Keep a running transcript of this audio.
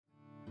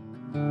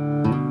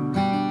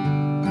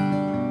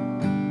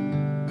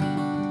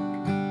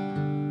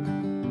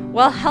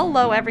Well,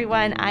 hello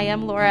everyone. I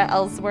am Laura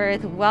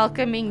Ellsworth,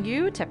 welcoming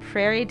you to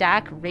Prairie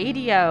Doc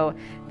Radio.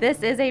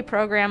 This is a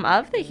program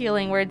of the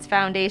Healing Words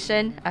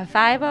Foundation, a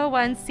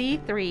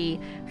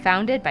 501c3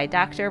 founded by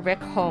Dr. Rick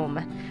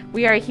Home.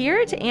 We are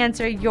here to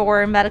answer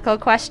your medical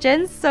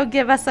questions, so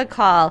give us a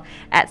call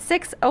at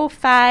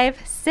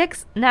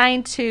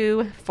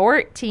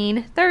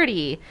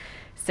 605-692-1430.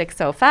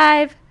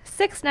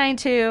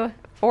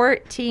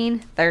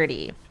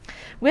 605-692-1430.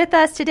 With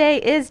us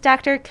today is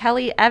Dr.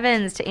 Kelly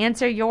Evans to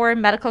answer your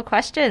medical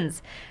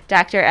questions.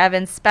 Dr.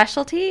 Evans'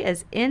 specialty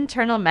is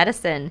internal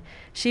medicine.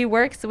 She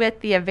works with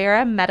the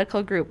Avera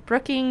Medical Group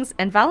Brookings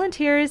and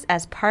volunteers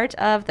as part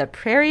of the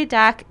Prairie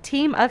Doc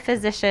team of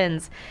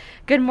physicians.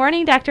 Good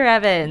morning, Dr.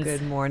 Evans.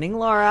 Good morning,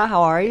 Laura.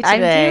 How are you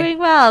today? I'm doing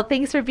well.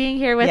 Thanks for being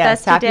here with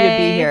us today. Yes, happy to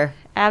be here.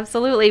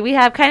 Absolutely. We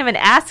have kind of an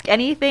Ask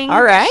Anything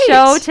right.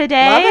 show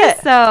today. Love it.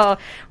 So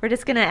we're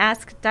just going to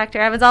ask Dr.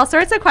 Evans all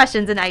sorts of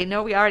questions. And I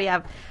know we already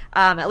have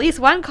at least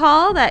one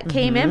call that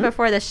came in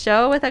before the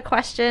show with a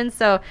question.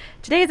 So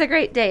today is a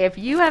great day. If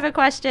you have a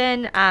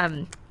question,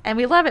 and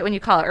we love it when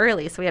you call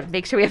early, so we have to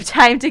make sure we have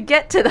time to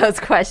get to those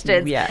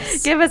questions.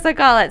 Yes. Give us a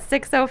call at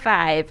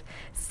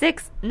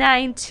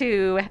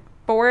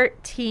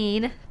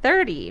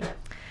 605-692-1430.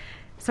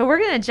 So we're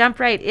going to jump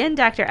right in,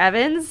 Dr.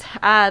 Evans.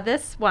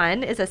 This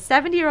one is a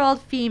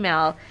 70-year-old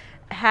female,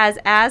 has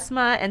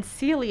asthma and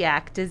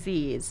celiac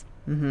disease.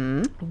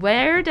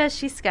 Where does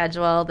she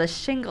schedule the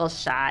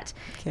shingles shot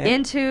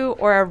into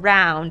or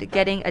around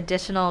getting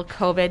additional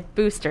COVID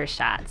booster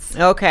shots?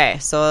 Okay,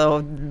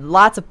 so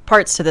lots of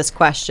parts to this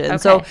question. Okay.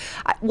 So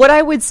what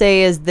I would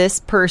say is this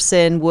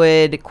person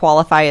would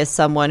qualify as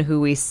someone who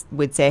we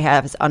would say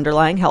has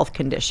underlying health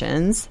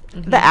conditions,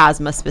 the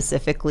asthma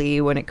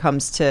specifically when it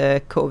comes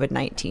to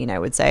COVID-19, I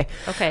would say.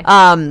 Okay.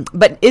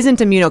 But isn't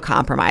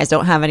immunocompromised.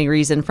 Don't have any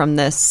reason from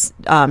this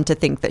to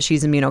think that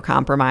she's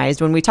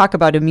immunocompromised. When we talk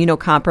about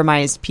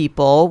immunocompromised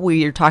people,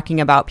 we are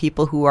talking about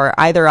people who are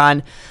either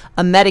on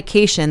a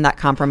medication that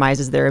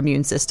compromises their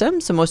immune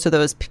system. So most of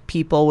those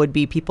people would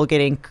be people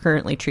getting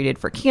currently treated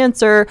for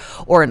cancer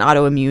or an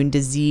autoimmune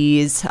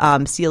disease,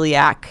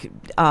 celiac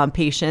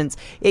patients.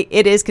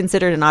 It is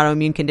considered an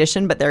autoimmune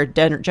condition, but they're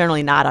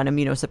generally not on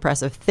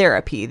immunosuppressive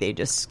therapy. They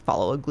just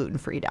follow a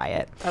gluten-free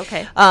diet.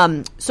 Okay.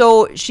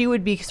 So she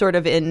would be sort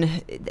of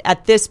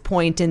at this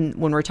point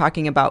when we're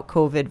talking about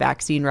COVID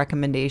vaccine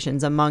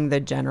recommendations among the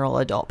general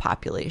adult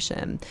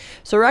population.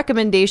 So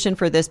recommendation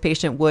for this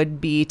patient would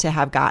be to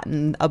have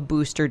gotten a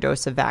booster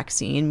dose of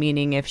vaccine,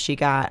 meaning if she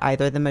got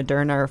either the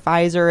Moderna or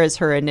Pfizer as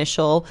her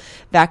initial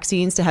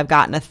vaccines, to have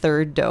gotten a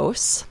third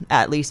dose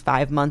at least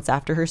 5 months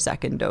after her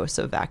second dose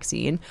of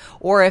vaccine,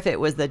 or if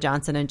it was the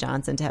Johnson &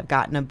 Johnson, to have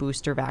gotten a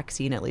booster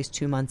vaccine at least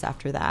 2 months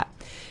after that.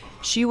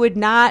 She would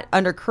not,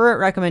 under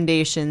current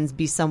recommendations,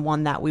 be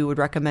someone that we would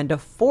recommend a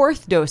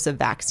fourth dose of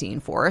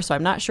vaccine for. So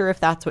I'm not sure if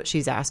that's what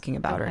she's asking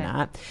about or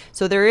not.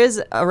 So there is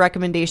a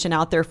recommendation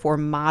out there for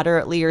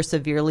moderately or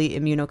severely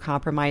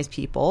immunocompromised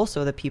people.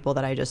 So the people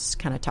that I just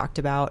kind of talked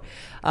about.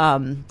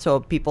 So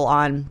people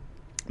on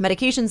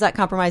medications that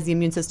compromise the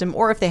immune system,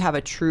 or if they have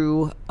a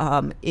true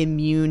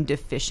immune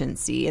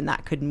deficiency, and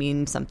that could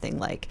mean something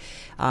like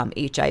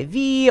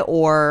HIV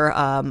or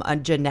a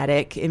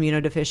genetic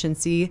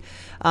immunodeficiency.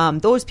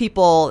 Those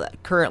people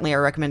currently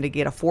are recommended to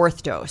get a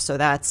fourth dose. So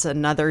that's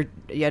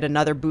yet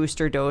another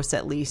booster dose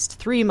at least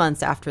 3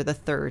 months after the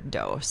third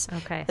dose.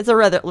 Okay. It's a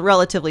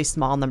relatively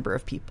small number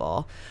of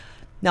people.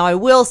 Now, I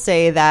will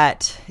say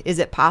that, is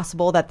it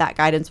possible that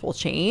guidance will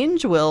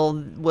change?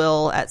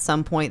 Will at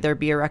some point there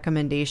be a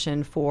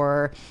recommendation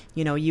for,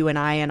 you and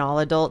I and all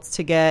adults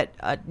to get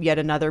yet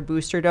another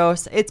booster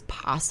dose? It's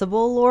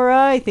possible,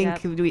 Laura. I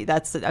think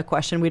that's a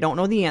question we don't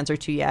know the answer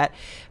to yet.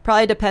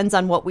 Probably depends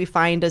on what we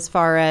find as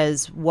far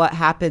as what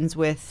happens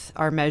with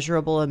our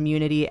measurable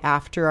immunity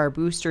after our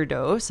booster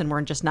dose. And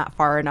we're just not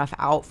far enough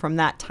out from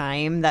that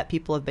time that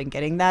people have been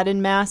getting that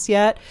en masse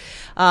yet.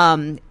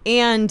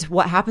 And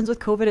what happens with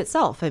COVID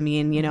itself. I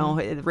mean,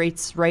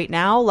 rates right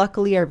now,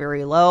 luckily, are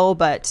very low.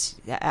 But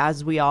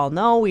as we all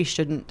know, we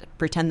shouldn't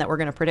pretend that we're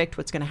going to predict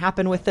what's going to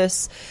happen with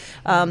this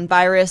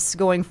virus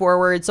going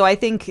forward. So I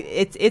think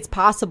it's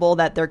possible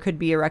that there could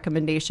be a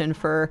recommendation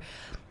for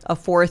a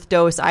fourth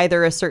dose,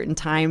 either a certain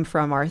time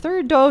from our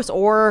third dose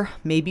or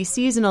maybe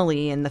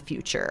seasonally in the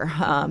future,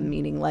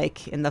 meaning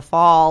like in the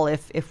fall,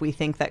 if we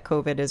think that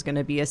COVID is going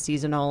to be a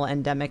seasonal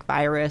endemic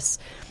virus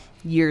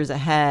years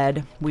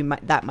ahead,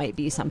 that might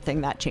be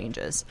something that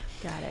changes.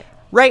 Got it.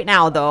 Right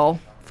now, though,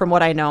 from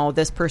what I know,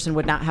 this person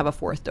would not have a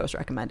fourth dose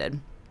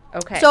recommended.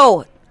 Okay.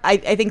 So I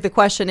think the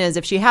question is,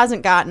 if she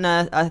hasn't gotten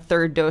a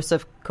third dose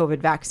of COVID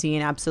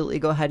vaccine, absolutely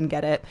go ahead and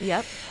get it.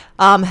 Yep.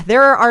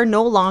 There are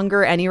no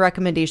longer any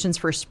recommendations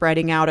for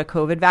spreading out a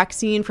COVID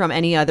vaccine from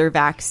any other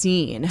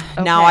vaccine.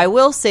 Okay. Now, I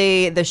will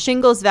say the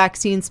shingles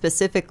vaccine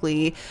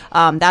specifically,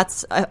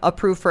 that's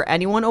approved for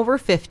anyone over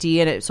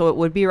 50, and so it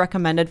would be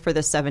recommended for the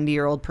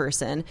 70-year-old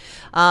person.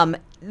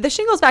 The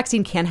shingles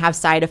vaccine can have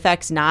side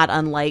effects, not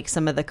unlike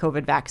some of the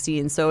COVID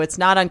vaccines. So it's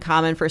not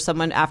uncommon for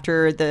someone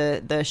after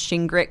the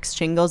Shingrix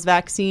shingles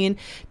vaccine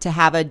to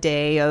have a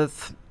day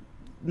of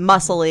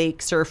muscle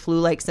aches or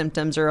flu-like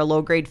symptoms or a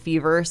low-grade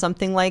fever or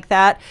something like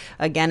that,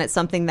 again, it's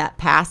something that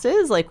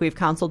passes. Like we've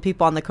counseled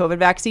people on the COVID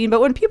vaccine.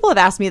 But when people have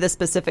asked me this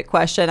specific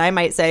question, I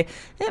might say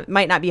it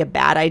might not be a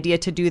bad idea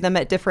to do them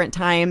at different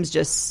times,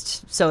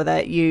 just so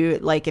that you,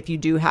 like, if you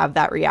do have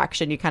that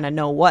reaction, you kind of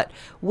know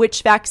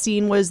which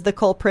vaccine was the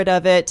culprit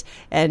of it,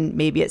 and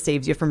maybe it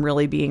saves you from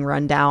really being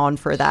run down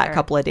for that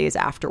couple of days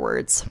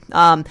afterwards.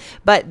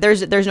 But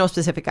there's no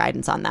specific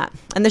guidance on that.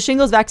 And the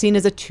shingles vaccine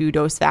is a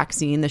 2-dose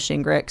vaccine, the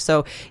Shingrix.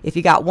 So if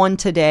you got one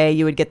today,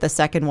 you would get the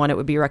second one. It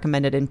would be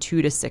recommended in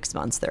 2 to 6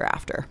 months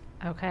thereafter.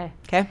 Okay.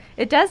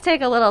 It does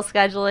take a little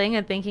scheduling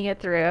and thinking it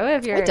through.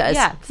 If you're, it does.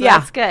 Yeah. So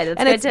that's good.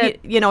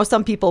 It's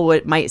some people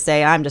might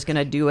say, I'm just going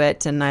to do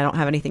it and I don't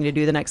have anything to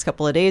do the next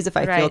couple of days. If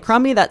I feel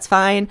crummy, that's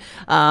fine.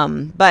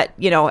 But,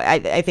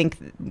 I think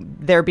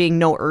there being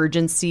no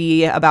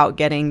urgency about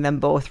getting them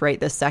both right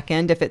this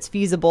second. If it's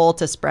feasible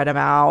to spread them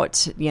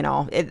out,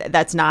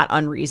 that's not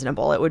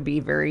unreasonable. It would be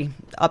very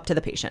up to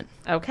the patient.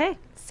 Okay.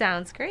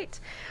 Sounds great.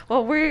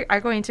 Well, we are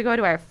going to go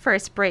to our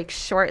first break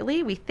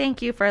shortly. We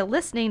thank you for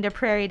listening to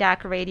Prairie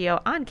Doc Radio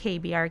on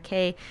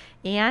KBRK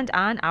and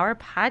on our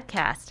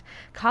podcast.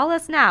 Call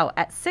us now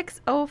at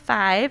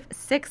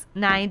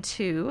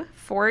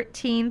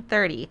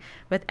 605-692-1430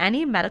 with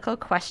any medical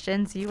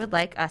questions you would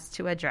like us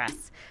to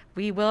address.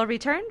 We will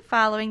return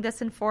following this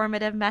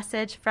informative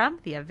message from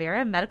the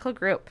Avera Medical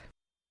Group.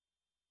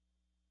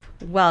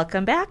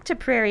 Welcome back to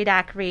Prairie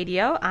Doc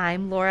Radio.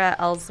 I'm Laura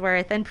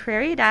Ellsworth, and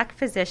Prairie Doc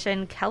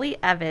physician Kelly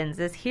Evans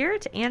is here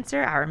to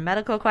answer our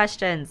medical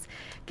questions.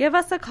 Give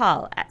us a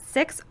call at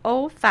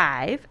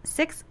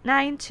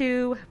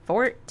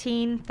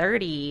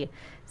 605-692-1430.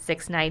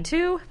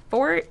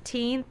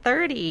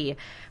 692-1430.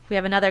 We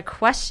have another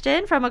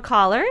question from a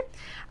caller.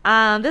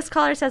 This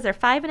caller says they're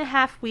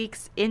 5.5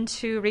 weeks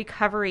into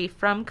recovery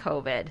from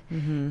COVID.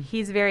 Mm-hmm.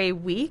 He's very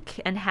weak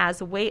and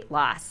has weight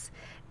loss.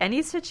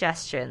 Any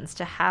suggestions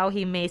to how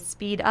he may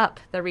speed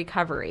up the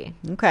recovery?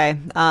 Okay.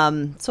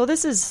 So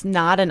this is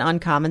not an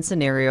uncommon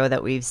scenario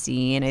that we've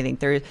seen. I think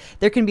there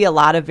can be a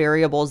lot of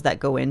variables that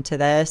go into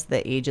this: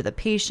 the age of the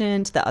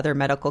patient, the other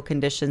medical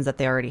conditions that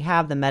they already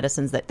have, the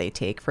medicines that they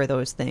take for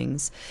those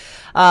things.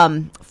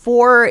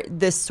 For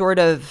this sort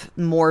of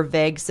more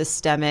vague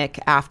systemic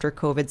after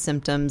COVID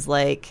symptoms,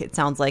 like it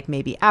sounds like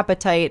maybe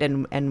appetite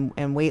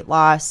and weight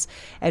loss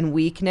and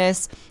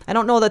weakness, I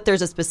don't know that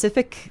there's a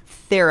specific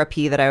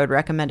therapy that I would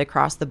recommend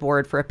across the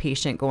board for a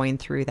patient going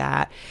through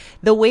that.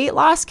 The weight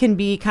loss can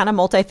be kind of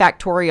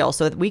multifactorial,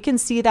 so we can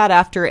see that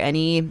after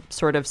any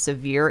sort of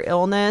severe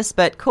illness,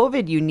 but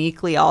COVID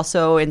uniquely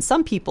also, in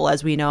some people,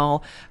 as we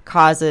know,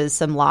 causes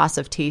some loss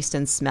of taste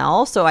and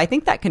smell. So I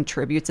think that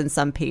contributes in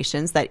some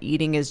patients that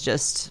eating is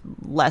just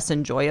less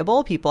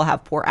enjoyable. People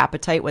have poor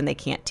appetite when they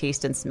can't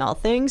taste and smell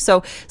things.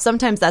 So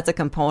sometimes that's a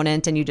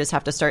component, and you just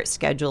have to start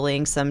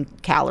scheduling some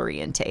calorie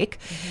intake.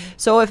 Mm-hmm.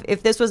 So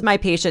if this was my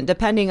patient,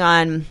 depending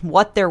on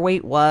what their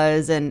weight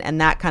was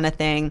and that kind of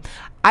thing,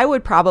 I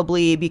would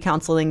probably be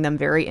counseling them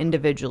very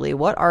individually.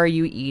 What are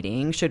you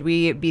eating? Should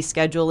we be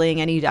scheduling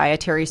any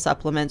dietary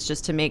supplements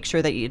just to make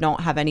sure that you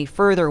don't have any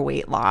further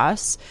weight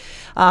loss?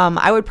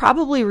 I would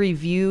probably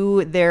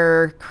review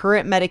their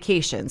current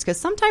medications, because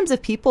sometimes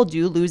if people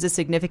do lose a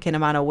significant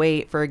amount of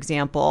weight, for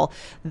example,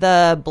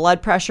 the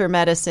blood pressure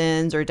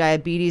medicines or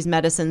diabetes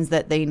medicines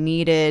that they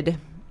needed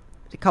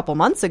a couple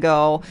months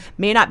ago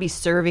may not be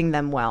serving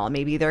them well.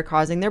 Maybe they're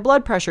causing their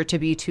blood pressure to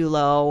be too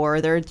low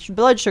or their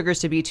blood sugars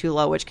to be too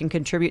low, which can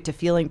contribute to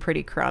feeling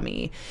pretty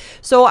crummy.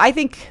 So I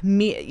think,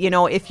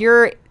 if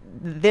you're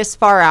this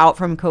far out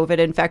from COVID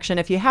infection,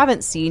 if you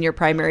haven't seen your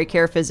primary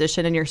care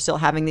physician and you're still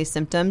having these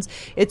symptoms,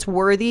 it's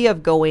worthy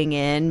of going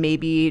in,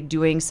 maybe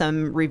doing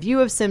some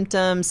review of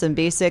symptoms, some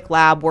basic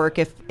lab work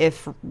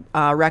if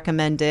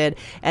recommended,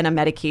 and a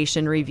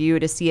medication review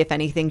to see if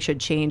anything should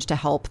change to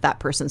help that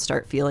person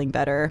start feeling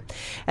better.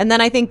 And then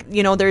I think,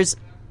 they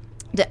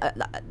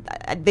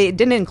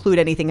didn't include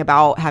anything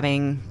about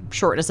having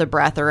shortness of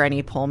breath or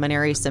any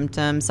pulmonary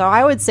symptoms. So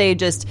I would say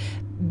just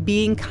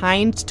being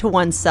kind to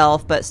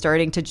oneself, but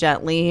starting to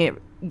gently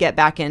get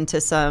back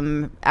into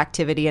some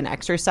activity and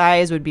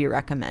exercise would be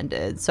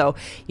recommended. So,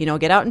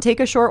 get out and take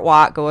a short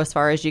walk, go as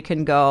far as you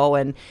can go,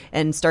 and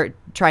start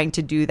trying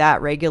to do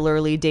that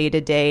regularly day to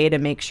day to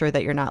make sure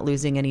that you're not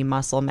losing any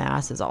muscle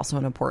mass is also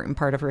an important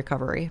part of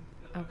recovery.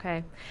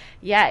 Okay.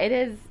 Yeah, it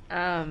is,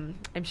 I'm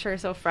sure,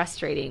 so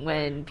frustrating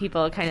when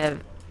people kind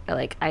of are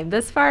like, I'm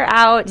this far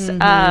out.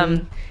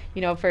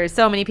 Mm-hmm. For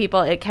so many people,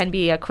 it can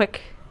be a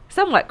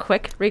somewhat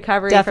quick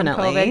recovery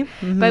Definitely. From COVID.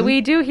 Mm-hmm. But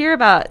we do hear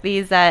about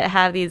these that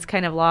have these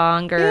kind of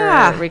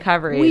longer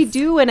recoveries. We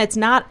do, and it's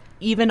not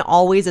even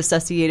always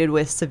associated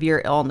with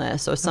severe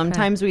illness. So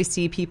sometimes we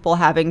see people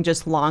having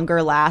just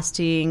longer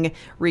lasting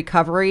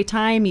recovery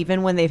time,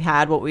 even when they've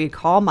had what we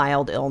call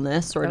mild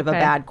illness, sort of a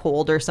bad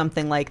cold or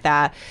something like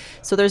that.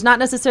 So there's not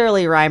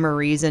necessarily rhyme or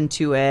reason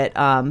to it,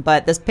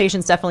 but this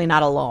patient's definitely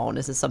not alone.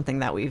 This is something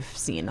that we've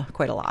seen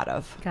quite a lot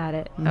of. Got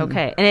it.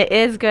 Okay. And it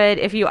is good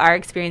if you are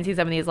experiencing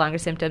some of these longer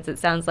symptoms. It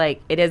sounds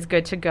like it is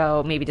good to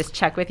go maybe just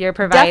check with your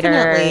provider.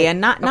 Definitely.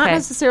 And not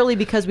necessarily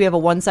because we have a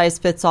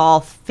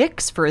one-size-fits-all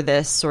fix for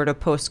this sort of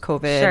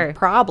post-COVID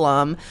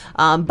problem,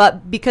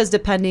 but because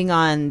depending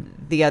on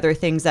the other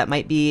things that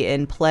might be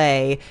in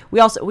play, we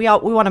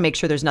want to make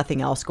sure there's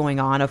nothing else going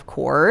on, of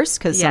course,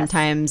 because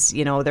sometimes,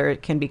 you know, there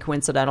can be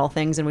coincidental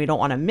things and we don't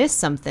want to miss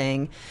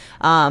something.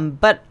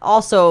 But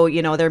also,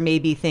 you know, there may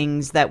be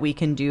things that we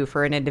can do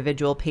for an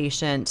individual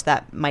patient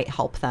that might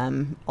help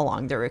them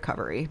along their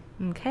recovery.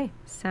 Okay,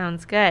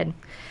 sounds good.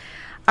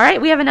 All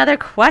right, we have another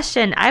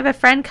question. I have a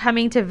friend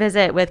coming to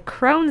visit with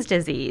Crohn's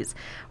disease.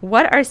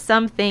 What are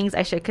some things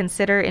I should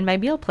consider in my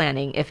meal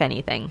planning, if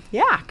anything?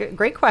 Yeah,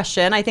 great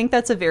question. I think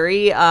that's a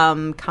very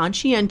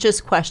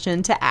conscientious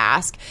question to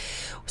ask.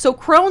 So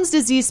Crohn's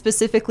disease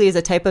specifically is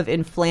a type of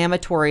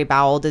inflammatory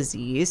bowel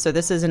disease. So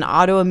this is an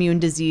autoimmune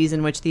disease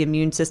in which the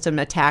immune system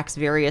attacks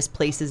various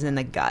places in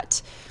the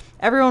gut.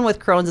 Everyone with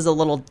Crohn's is a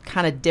little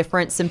kind of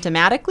different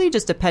symptomatically,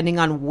 just depending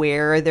on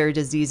where their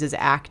disease is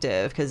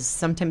active, because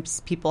sometimes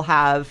people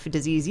have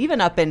disease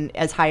even up in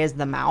as high as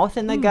the mouth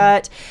in the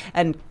gut,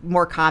 and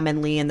more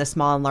commonly in the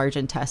small and large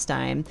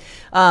intestine.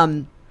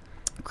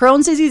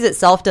 Crohn's disease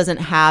itself doesn't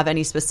have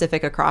any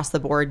specific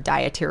across-the-board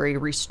dietary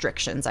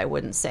restrictions, I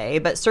wouldn't say,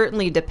 but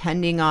certainly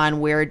depending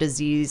on where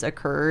disease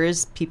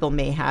occurs, people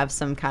may have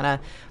some kind of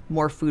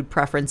more food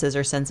preferences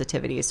or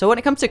sensitivities. So when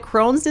it comes to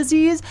Crohn's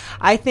disease,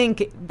 I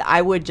think I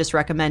would just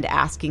recommend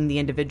asking the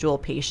individual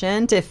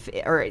patient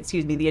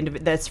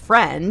this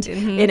friend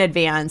in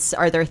advance,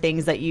 are there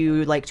things that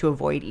you like to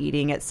avoid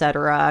eating, et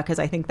cetera? Because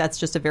I think that's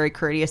just a very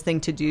courteous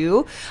thing to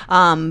do.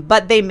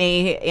 But they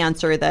may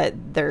answer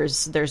that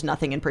there's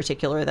nothing in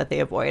particular that they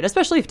avoid,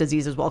 especially if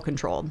disease is well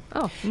controlled.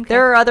 Oh, okay.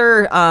 There are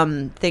other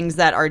things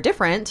that are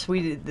different.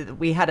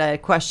 We had a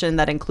question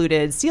that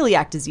included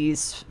celiac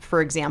disease,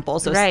 for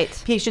example. So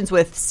patients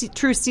with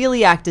true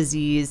celiac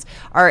disease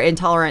are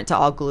intolerant to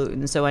all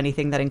gluten. So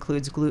anything that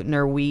includes gluten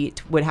or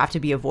wheat would have to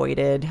be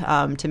avoided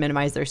to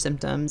minimize their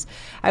symptoms.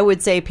 I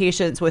would say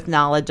patients with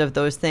knowledge of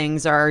those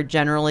things are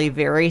generally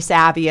very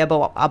savvy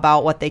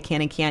about what they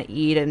can and can't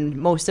eat. And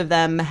most of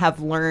them have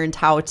learned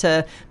how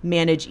to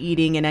manage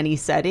eating in any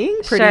setting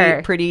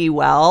pretty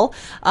well.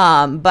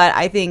 But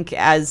I think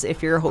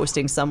if you're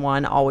hosting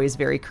someone, always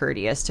very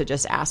courteous to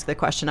just ask the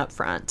question up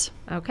front.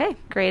 Okay,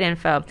 great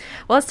info.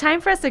 Well, it's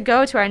time for us to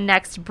go to our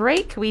next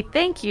break. We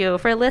thank you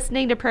for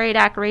listening to Prairie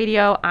Doc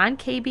Radio on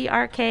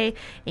KBRK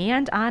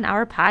and on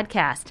our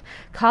podcast.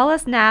 Call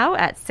us now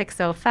at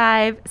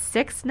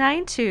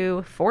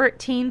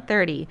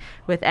 605-692-1430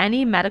 with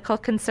any medical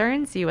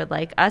concerns you would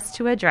like us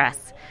to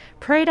address.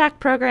 Prairie Doc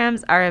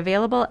programs are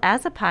available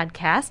as a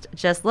podcast.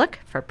 Just look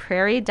for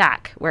Prairie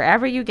Doc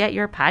wherever you get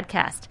your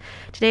podcast.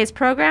 Today's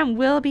program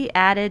will be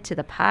added to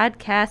the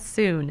podcast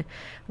soon.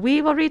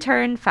 We will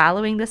return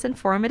following this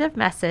informative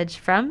message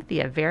from the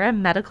Avera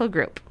Medical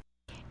Group.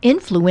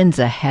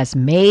 Influenza has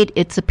made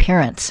its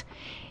appearance.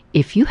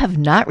 If you have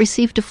not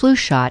received a flu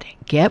shot,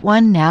 get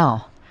one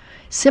now.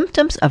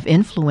 Symptoms of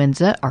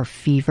influenza are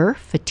fever,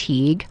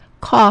 fatigue,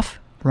 cough,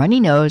 runny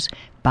nose,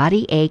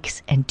 body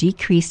aches, and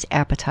decreased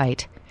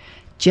appetite.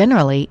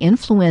 Generally,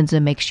 influenza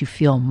makes you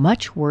feel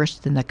much worse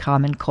than the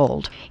common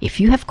cold. If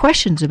you have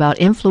questions about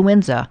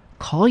influenza,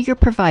 call your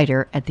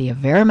provider at the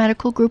Avera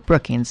Medical Group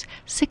Brookings,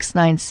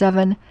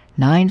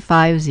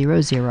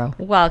 697-9500.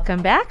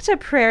 Welcome back to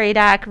Prairie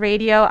Doc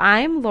Radio.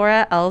 I'm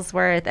Laura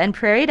Ellsworth, and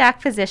Prairie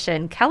Doc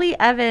physician Kelly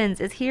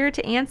Evans is here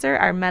to answer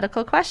our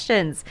medical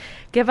questions.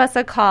 Give us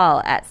a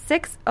call at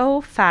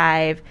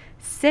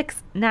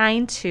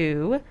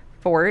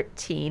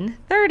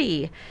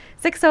 605-692-1430.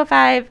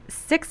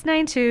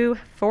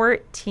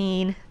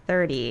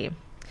 605-692-1430.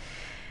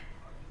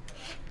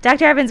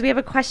 Dr. Evans, we have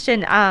a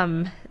question.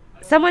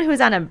 Someone who's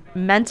on a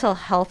mental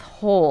health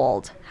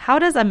hold, how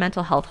does a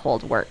mental health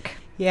hold work?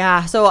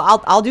 Yeah, so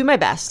I'll do my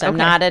best. I'm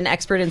not an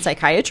expert in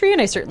psychiatry,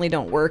 and I certainly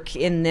don't work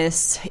in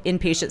this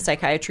inpatient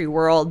psychiatry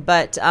world.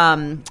 But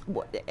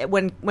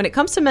when it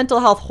comes to mental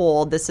health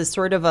hold, this is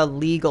sort of a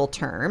legal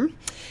term.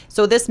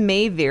 So this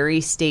may vary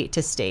state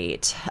to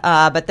state.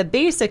 But the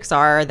basics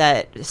are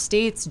that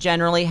states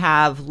generally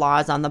have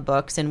laws on the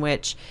books in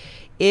which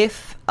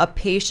if a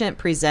patient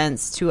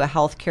presents to a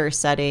healthcare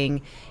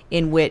setting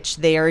in which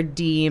they are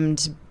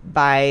deemed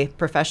by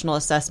professional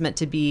assessment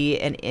to be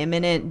an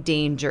imminent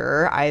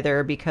danger,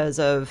 either because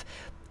of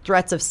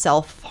threats of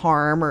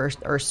self-harm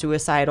or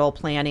suicidal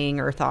planning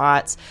or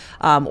thoughts,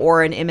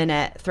 or an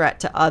imminent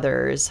threat to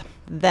others,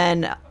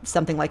 then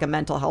something like a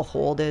mental health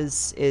hold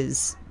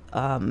is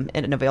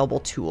an available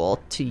tool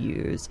to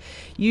use.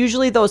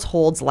 Usually those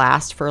holds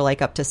last for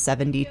like up to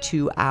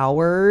 72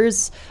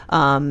 hours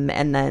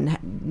and then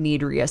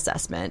need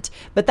reassessment.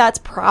 But that's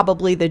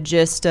probably the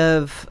gist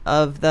of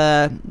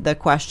the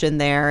question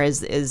there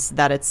is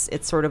that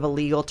it's sort of a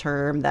legal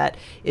term that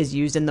is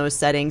used in those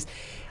settings.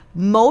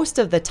 Most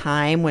of the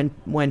time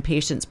when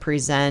patients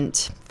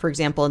present, for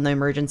example, in the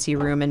emergency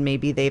room, and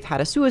maybe they've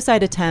had a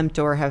suicide attempt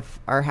or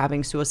are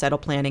having suicidal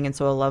planning, and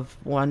so a loved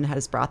one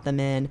has brought them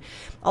in,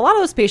 a lot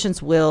of those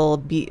patients will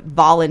be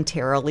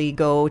voluntarily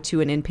go to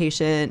an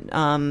inpatient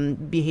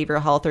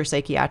behavioral health or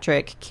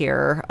psychiatric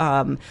care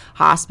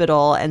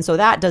hospital, and so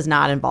that does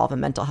not involve a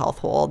mental health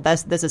hold.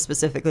 This is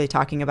specifically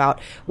talking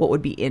about what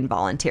would be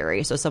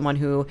involuntary. So someone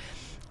who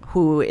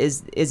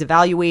is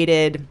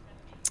evaluated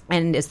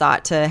and is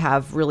thought to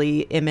have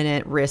really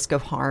imminent risk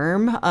of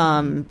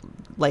harm,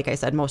 like I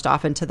said, most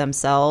often to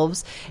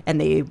themselves, and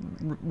they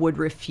would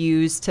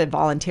refuse to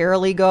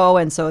voluntarily go.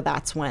 And so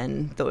that's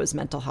when those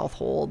mental health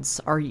holds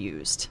are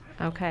used.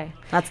 Okay.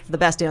 That's the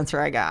best answer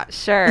I got.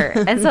 Sure.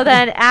 And so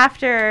then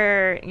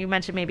after, you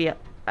mentioned maybe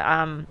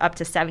up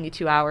to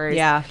 72 hours.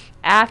 Yeah.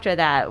 After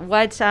that,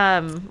 what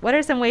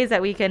are some ways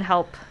that we can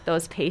help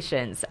those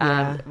patients,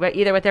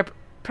 either with their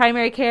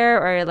primary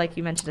care or, like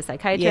you mentioned, a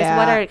psychiatrist? Yeah.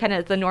 What are kind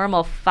of the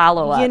normal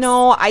follow-ups?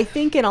 I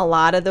think in a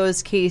lot of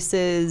those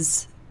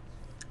cases,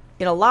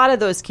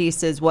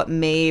 what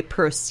may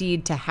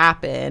proceed to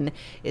happen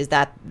is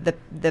that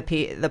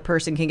the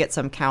person can get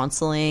some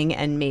counseling,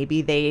 and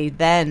maybe they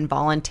then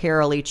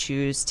voluntarily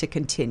choose to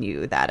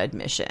continue that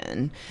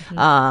admission,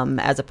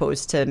 as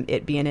opposed to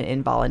it being an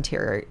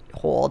involuntary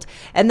hold.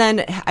 And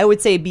then I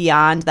would say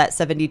beyond that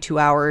 72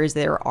 hours,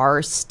 there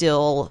are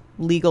still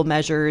legal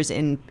measures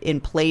in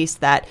place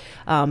that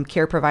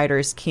care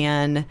providers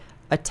can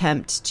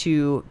attempt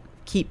to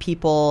keep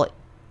people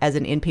as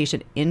an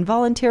inpatient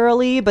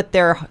involuntarily, but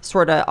they're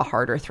sort of a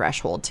harder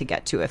threshold to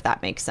get to, if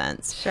that makes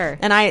sense. Sure.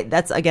 And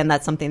that's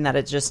something that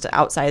is just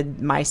outside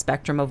my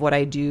spectrum of what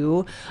I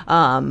do.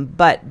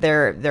 But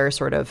there are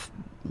sort of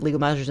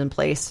legal measures in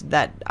place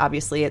that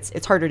obviously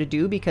it's harder to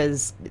do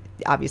because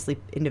obviously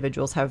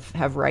individuals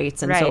have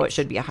rights, and so it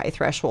should be a high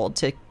threshold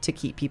to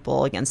keep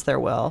people against their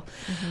will.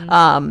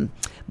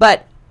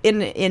 But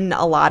in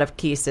a lot of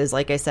cases,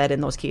 like I said, in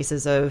those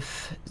cases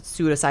of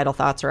suicidal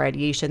thoughts or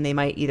ideation, they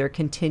might either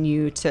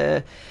continue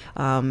to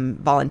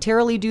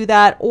voluntarily do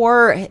that,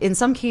 or in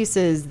some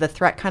cases, the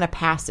threat kind of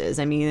passes.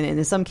 I mean,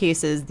 in some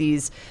cases,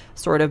 these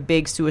sort of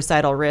big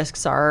suicidal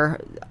risks are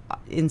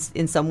in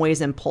some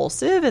ways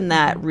impulsive, and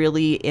that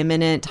really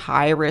imminent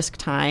high risk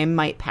time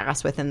might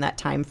pass within that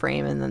time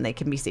frame, and then they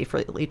can be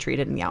safely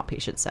treated in the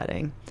outpatient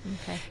setting.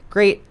 Okay.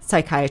 Great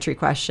psychiatry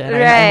question.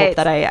 Right.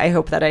 I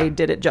hope that I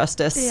did it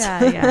justice.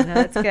 Yeah, no,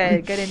 that's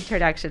good. Good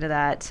introduction to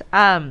that.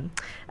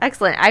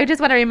 Excellent. I just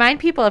want to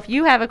remind people, if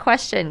you have a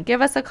question,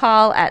 give us a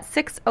call at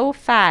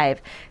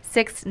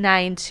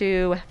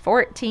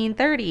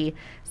 605-692-1430.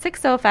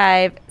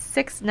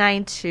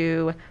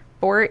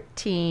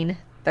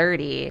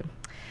 605-692-1430.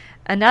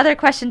 Another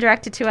question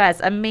directed to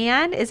us. A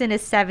man is in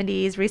his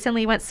 70s,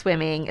 recently went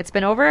swimming. It's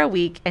been over a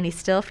week, and he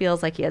still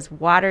feels like he has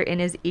water in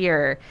his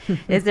ear.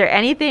 Is there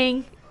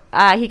anything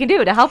he can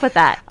do to help with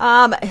that?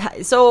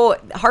 So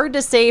hard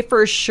to say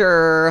for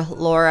sure,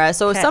 Laura.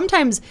 So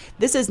sometimes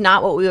this is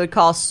not what we would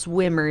call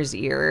swimmer's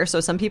ear.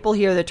 So some people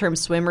hear the term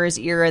swimmer's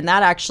ear, and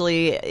that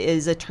actually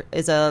is a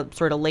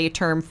sort of lay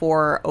term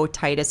for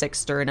otitis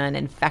externa, an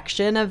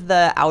infection of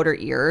the outer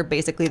ear,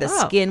 basically the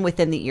skin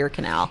within the ear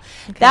canal.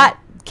 Okay. That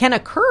can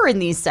occur in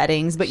these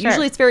settings, but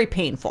usually it's very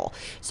painful.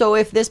 So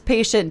if this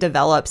patient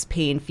develops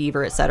pain,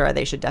 fever, et cetera,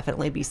 they should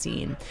definitely be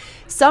seen.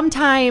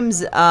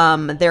 Sometimes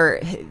what they're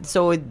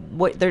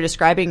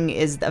describing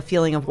is a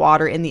feeling of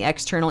water in the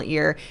external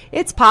ear.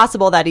 It's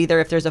possible that either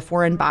if there's a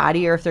foreign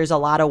body or if there's a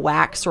lot of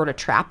wax sort of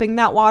trapping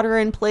that water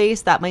in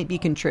place, that might be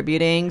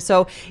contributing.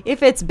 So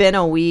if it's been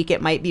a week,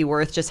 it might be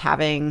worth just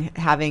having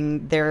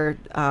their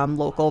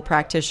local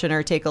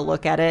practitioner take a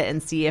look at it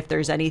and see if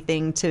there's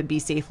anything to be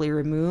safely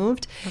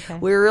removed. Okay.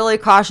 We really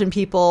caution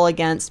people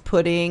against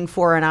putting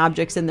foreign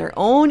objects in their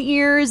own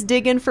ears,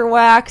 digging for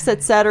wax,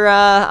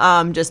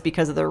 etc., just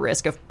because of the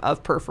risk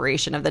of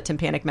perforation of the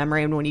tympanic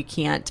membrane when you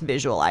can't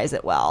visualize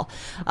it well.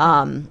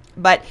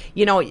 But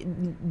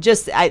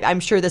I'm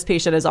sure this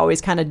patient has always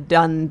kind of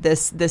done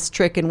this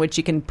trick in which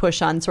you can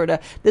push on sort of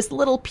this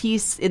little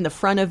piece in the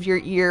front of your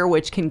ear,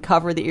 which can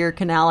cover the ear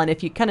canal, and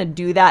if you kind of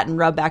do that and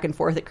rub back and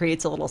forth, it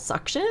creates a little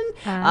suction.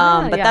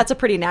 That's a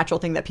pretty natural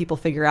thing that people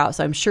figure out.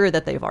 So I'm sure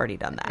that they've already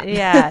done that.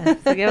 Yeah.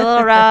 So give a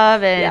little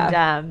rub,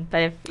 and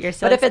but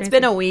if it's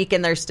been a week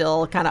and they're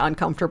still kind of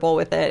uncomfortable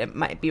with it, it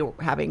might be worth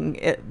having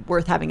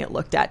it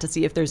looked at to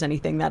see if there's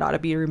anything that ought to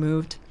be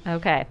removed.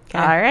 Okay.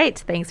 All right.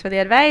 Thanks for the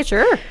advice.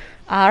 Sure.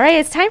 All right.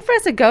 It's time for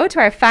us to go to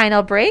our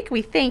final break.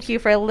 We thank you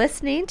for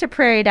listening to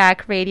Prairie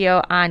Doc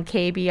Radio on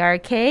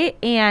KBRK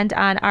and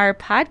on our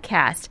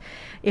podcast.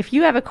 If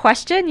you have a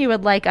question you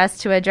would like us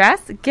to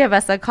address, give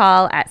us a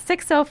call at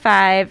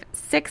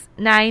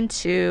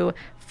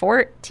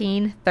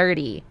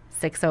 605-692-1430.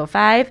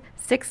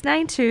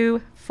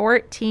 605-692-1430.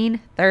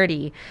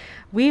 609-272-1430.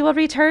 We will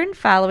return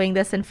following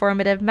this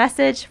informative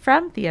message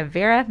from the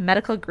Avera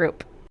Medical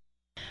Group.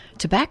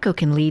 Tobacco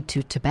can lead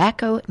to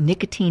tobacco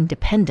nicotine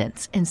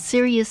dependence and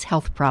serious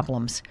health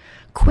problems.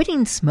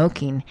 Quitting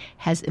smoking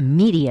has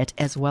immediate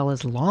as well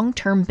as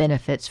long-term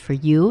benefits for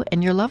you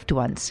and your loved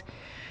ones.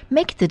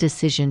 Make the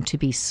decision to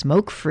be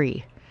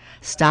smoke-free.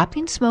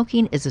 Stopping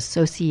smoking is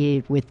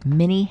associated with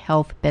many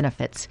health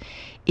benefits.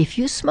 If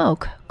you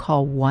smoke,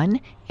 call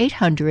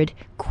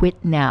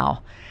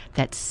 1-800-QUIT-NOW.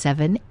 That's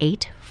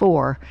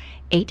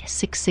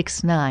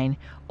 784-8669.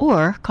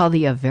 Or call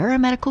the Avera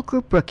Medical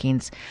Group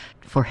Brookings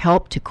for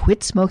help to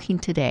quit smoking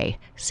today,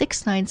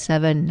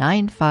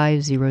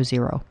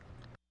 697-9500.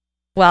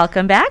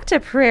 Welcome back to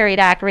Prairie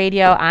Doc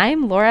Radio.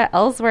 I'm Laura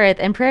Ellsworth,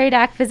 and Prairie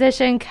Doc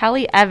physician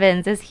Kelly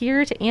Evans is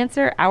here to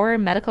answer our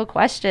medical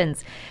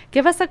questions.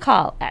 Give us a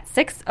call at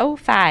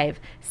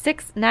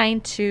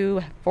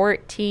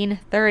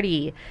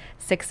 605-692-1430.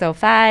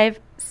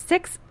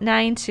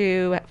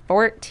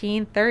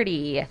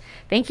 605-692-1430.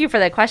 Thank you for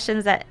the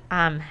questions that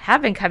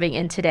have been coming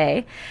in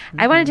today.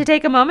 I wanted to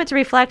take a moment to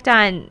reflect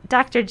on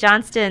Dr.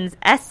 Johnston's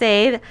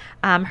essay,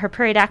 her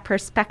Prairie Doc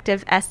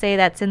Perspective essay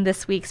that's in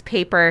this week's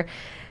paper.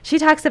 She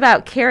talks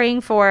about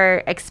caring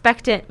for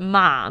expectant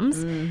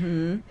moms.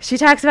 She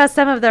talks about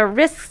some of the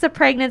risks of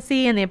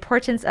pregnancy and the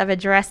importance of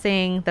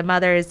addressing the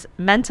mother's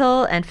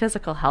mental and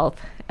physical health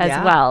as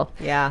well.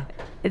 Yeah.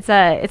 It's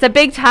a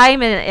big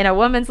time in a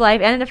woman's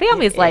life and in a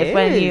family's life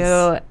when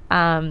you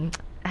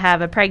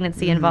have a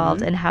pregnancy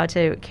involved and how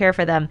to care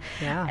for them.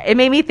 Yeah. It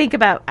made me think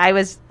about, I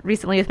was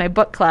recently with my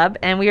book club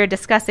and we were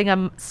discussing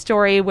a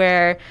story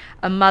where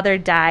a mother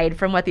died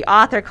from what the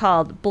author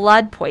called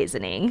blood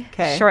poisoning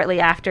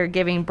shortly after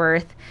giving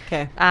birth,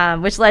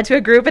 which led to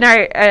a group in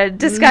our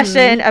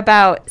discussion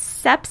about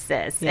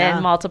sepsis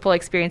and multiple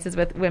experiences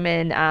with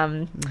women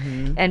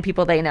and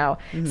people they know.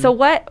 So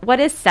what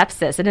is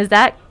sepsis, and is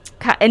that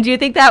and do you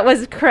think that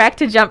was correct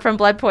to jump from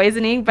blood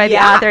poisoning by the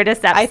author to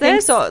sepsis? I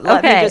think so.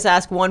 Let me just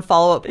ask one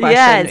follow-up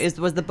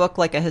question. Was the book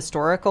like a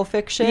historical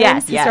fiction?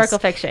 Yes, historical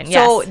fiction.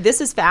 So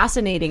this is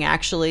fascinating,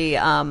 actually,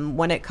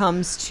 when it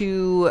comes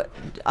to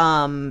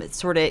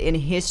sort of in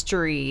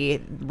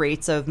history,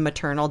 rates of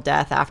maternal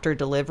death after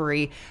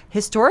delivery,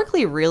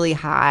 historically really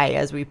high,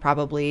 as we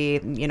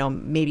probably,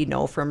 maybe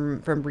know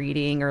from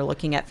reading or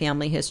looking at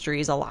family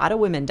histories. A lot of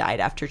women died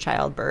after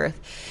childbirth.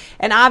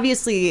 And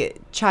obviously,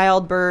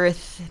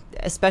 childbirth,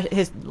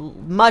 especially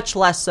much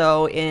less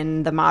so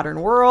in the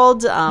modern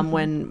world,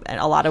 when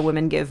a lot of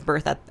women give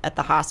birth at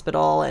the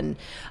hospital, and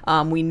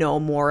we know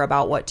more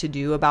about what to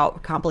do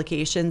about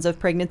complications of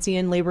pregnancy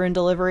and labor and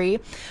delivery.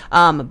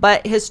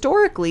 But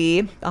historically,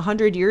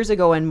 100 years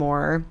ago and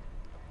more,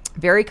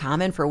 very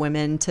common for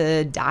women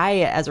to die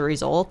as a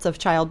result of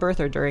childbirth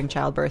or during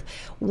childbirth.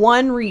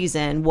 One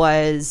reason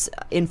was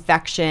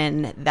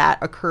infection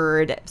that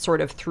occurred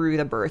sort of through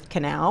the birth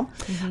canal.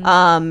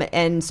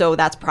 And so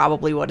that's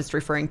probably what it's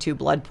referring to,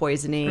 blood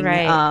poisoning.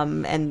 Right.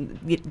 And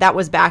that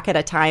was back at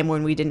a time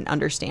when we didn't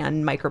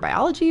understand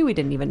microbiology. We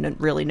didn't even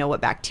really know what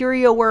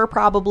bacteria were,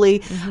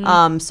 probably.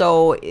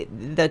 So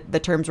the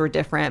terms were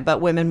different,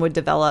 but women would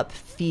develop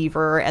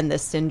fever and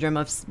this syndrome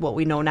of what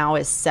we know now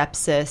as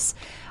sepsis,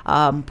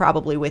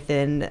 probably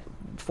within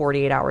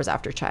 48 hours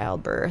after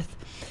childbirth.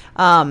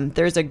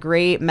 There's a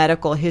great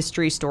medical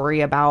history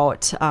story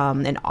about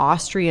an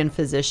Austrian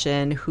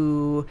physician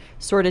who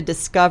sort of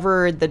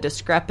discovered the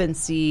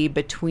discrepancy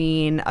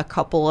between a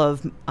couple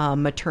of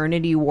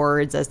maternity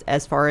wards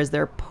as far as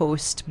their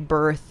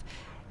post-birth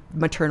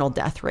maternal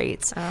death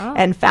rates,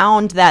 and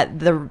found that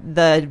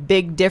the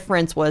big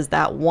difference was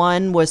that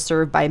one was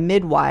served by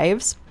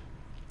midwives.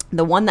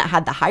 The one that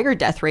had the higher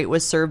death rate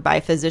was served by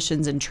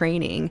physicians in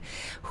training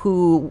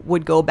who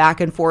would go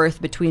back and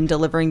forth between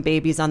delivering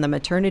babies on the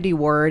maternity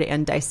ward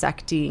and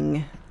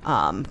dissecting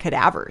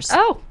cadavers.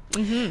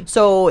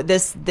 So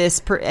this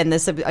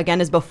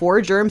again is before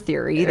germ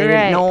theory. They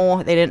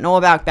didn't know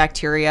about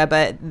bacteria,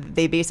 but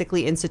they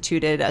basically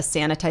instituted a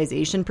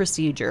sanitization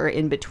procedure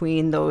in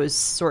between those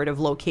sort of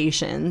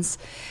locations,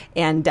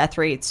 and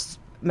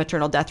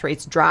maternal death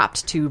rates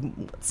dropped to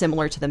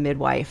similar to the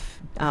midwife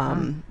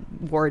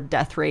ward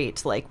death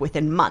rate, like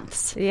within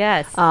months.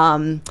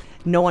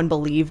 No one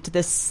believed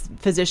this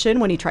physician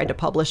when he tried to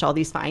publish all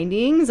these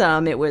findings.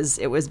 It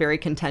was very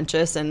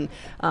contentious, and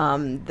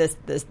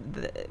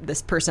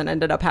this person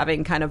ended up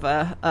having kind of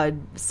a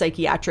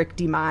psychiatric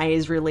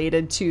demise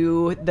related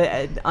to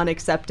the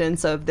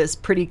unacceptance of this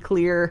pretty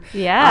clear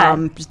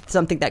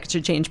something that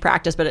should change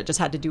practice, but it just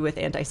had to do with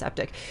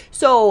antiseptic.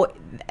 So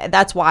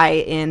that's why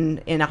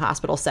in a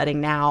hospital setting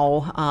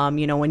now,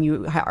 when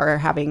you are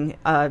having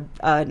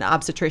an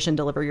obstetrician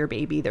deliver your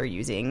baby, they're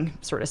using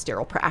sort of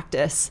sterile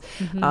practice.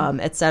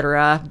 Et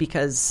cetera,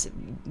 because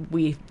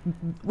we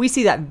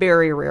see that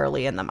very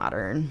rarely in the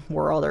modern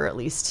world, or at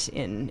least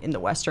in the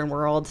Western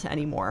world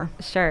anymore.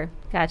 Sure.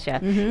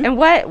 Gotcha. And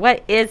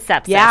what is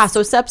sepsis? Yeah,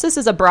 so sepsis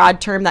is a broad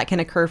term that can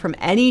occur from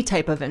any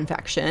type of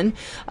infection.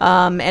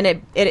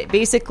 And it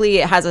basically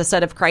has a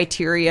set of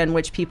criteria in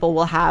which people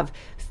will have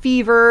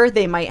fever.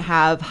 They might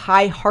have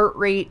high heart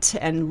rate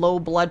and low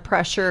blood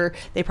pressure.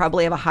 They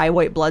probably have a high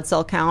white blood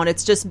cell count.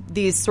 It's just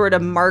these sort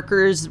of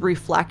markers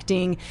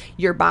reflecting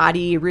your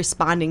body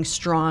responding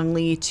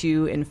strongly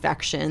to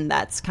infection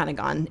that's kind of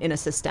gone in a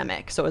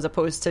systemic. So as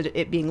opposed to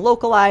it being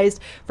localized,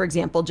 for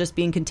example, just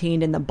being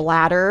contained in the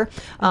bladder,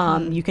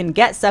 you can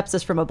get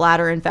sepsis from a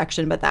bladder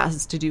infection, but that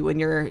has to do when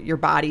your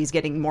body's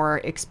getting more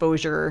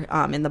exposure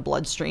in the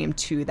bloodstream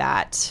to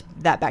that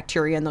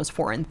bacteria and those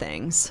foreign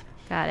things.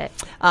 Got it.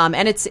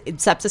 And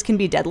sepsis can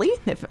be deadly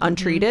if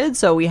untreated.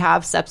 So we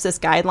have sepsis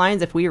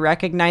guidelines. If we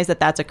recognize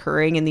that that's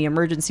occurring in the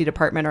emergency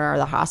department or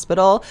the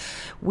hospital,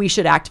 we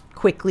should act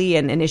quickly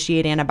and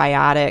initiate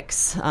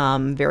antibiotics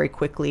very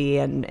quickly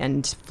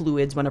and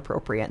fluids when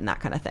appropriate and that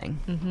kind of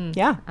thing.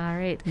 Yeah. All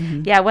right.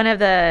 Yeah, one of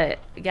the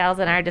gals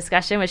in our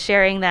discussion was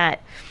sharing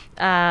that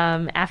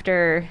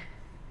after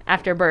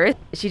birth,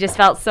 she just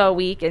felt so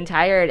weak and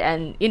tired.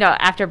 And,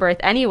 after birth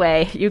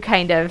anyway, you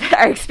kind of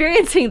are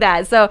experiencing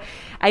that. So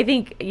I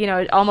think,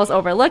 almost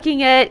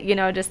overlooking it,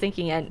 just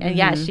thinking, and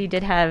yeah, she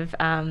did have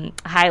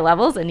high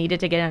levels and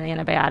needed to get an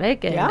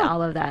antibiotic and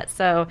all of that.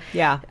 So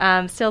yeah,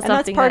 still and something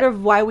that's part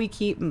of why we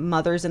keep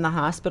mothers in the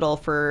hospital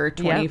for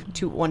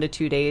 1 to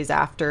 2 days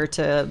after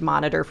to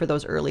monitor for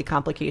those early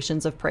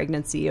complications of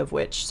pregnancy, of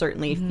which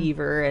certainly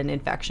fever and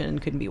infection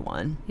could be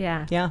one.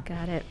 Yeah. Yeah.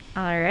 Got it.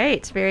 All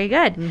right. Very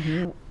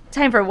good.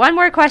 Time for one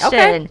more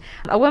question. Okay.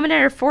 A woman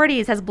in her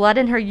 40s has blood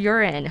in her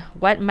urine.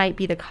 What might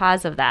be the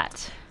cause of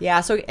that? Yeah,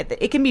 so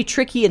it can be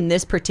tricky in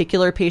this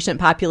particular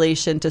patient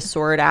population to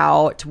sort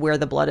out where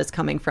the blood is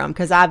coming from,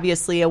 because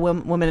obviously a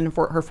woman in her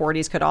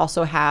 40s could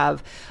also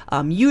have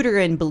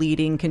uterine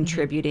bleeding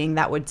contributing.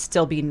 That would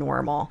still be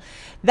normal.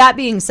 That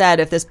being said,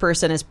 if this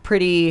person is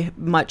pretty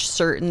much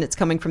certain it's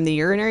coming from the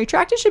urinary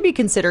tract, it should be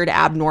considered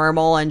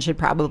abnormal and should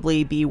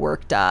probably be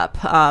worked up.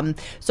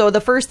 So the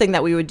first thing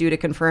that we would do to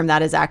confirm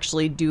that is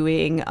actually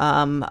doing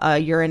a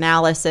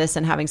urinalysis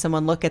and having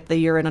someone look at the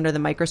urine under the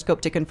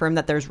microscope to confirm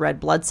that there's red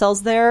blood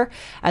cells there,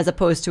 as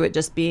opposed to it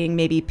just being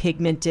maybe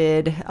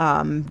pigmented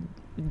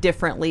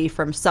differently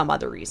from some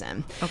other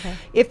reason. Okay.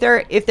 If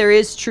there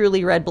is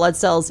truly red blood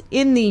cells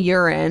in the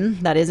urine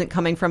that isn't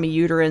coming from a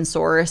uterine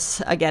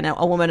source, again,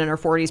 a woman in her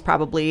 40s,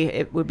 probably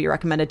it would be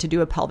recommended to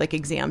do a pelvic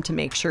exam to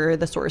make sure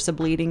the source of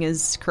bleeding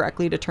is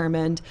correctly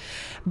determined.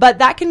 But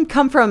that can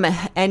come from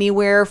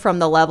anywhere from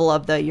the level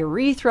of the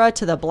urethra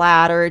to the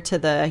bladder to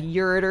the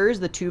ureters,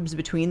 the tubes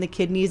between the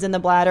kidneys and the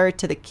bladder,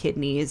 to the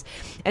kidneys,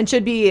 and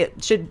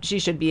she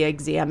should be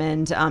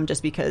examined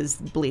just because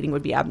bleeding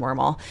would be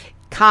abnormal.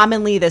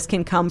 Commonly, this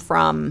can come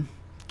from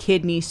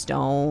kidney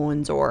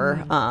stones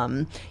or,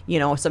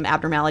 some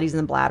abnormalities in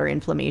the bladder,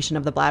 inflammation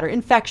of the bladder.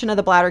 Infection of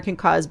the bladder can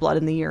cause blood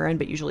in the urine,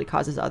 but usually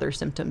causes other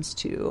symptoms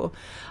too.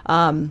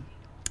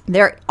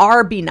 There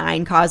are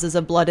benign causes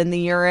of blood in the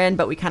urine,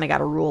 but we kind of got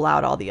to rule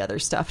out all the other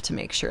stuff to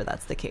make sure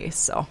that's the case.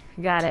 So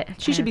got it.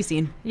 She should be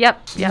seen.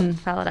 Yep.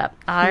 Followed up.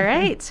 All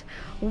right.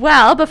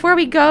 Well, before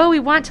we go, we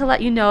want to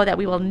let you know that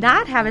we will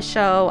not have a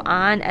show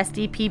on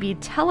SDPB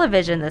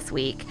television this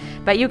week,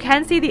 but you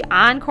can see the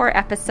encore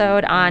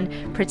episode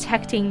on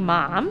protecting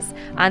moms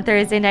on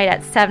Thursday night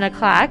at 7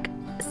 o'clock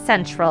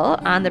Central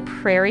on the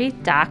Prairie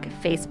Doc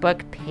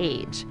Facebook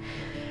page.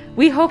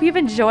 We hope you've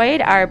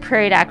enjoyed our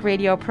Prairie Doc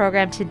radio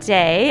program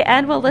today,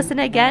 and we'll listen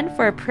again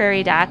for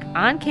Prairie Doc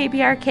on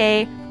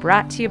KBRK,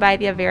 brought to you by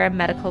the Avera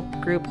Medical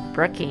Group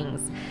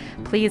Brookings.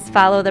 Please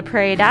follow the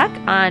Prairie Doc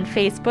on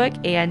Facebook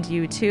and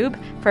YouTube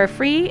for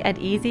free and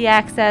easy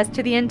access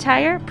to the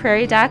entire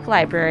Prairie Doc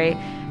library.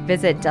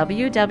 Visit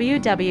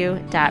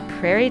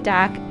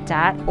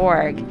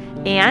www.prairiedoc.org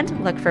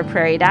and look for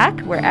Prairie Doc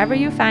wherever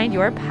you find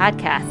your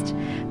podcast.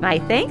 My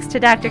thanks to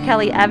Dr.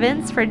 Kelly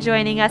Evans for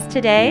joining us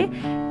today.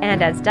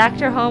 And as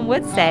Dr. Holm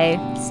would say,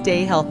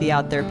 stay healthy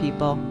out there,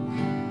 people.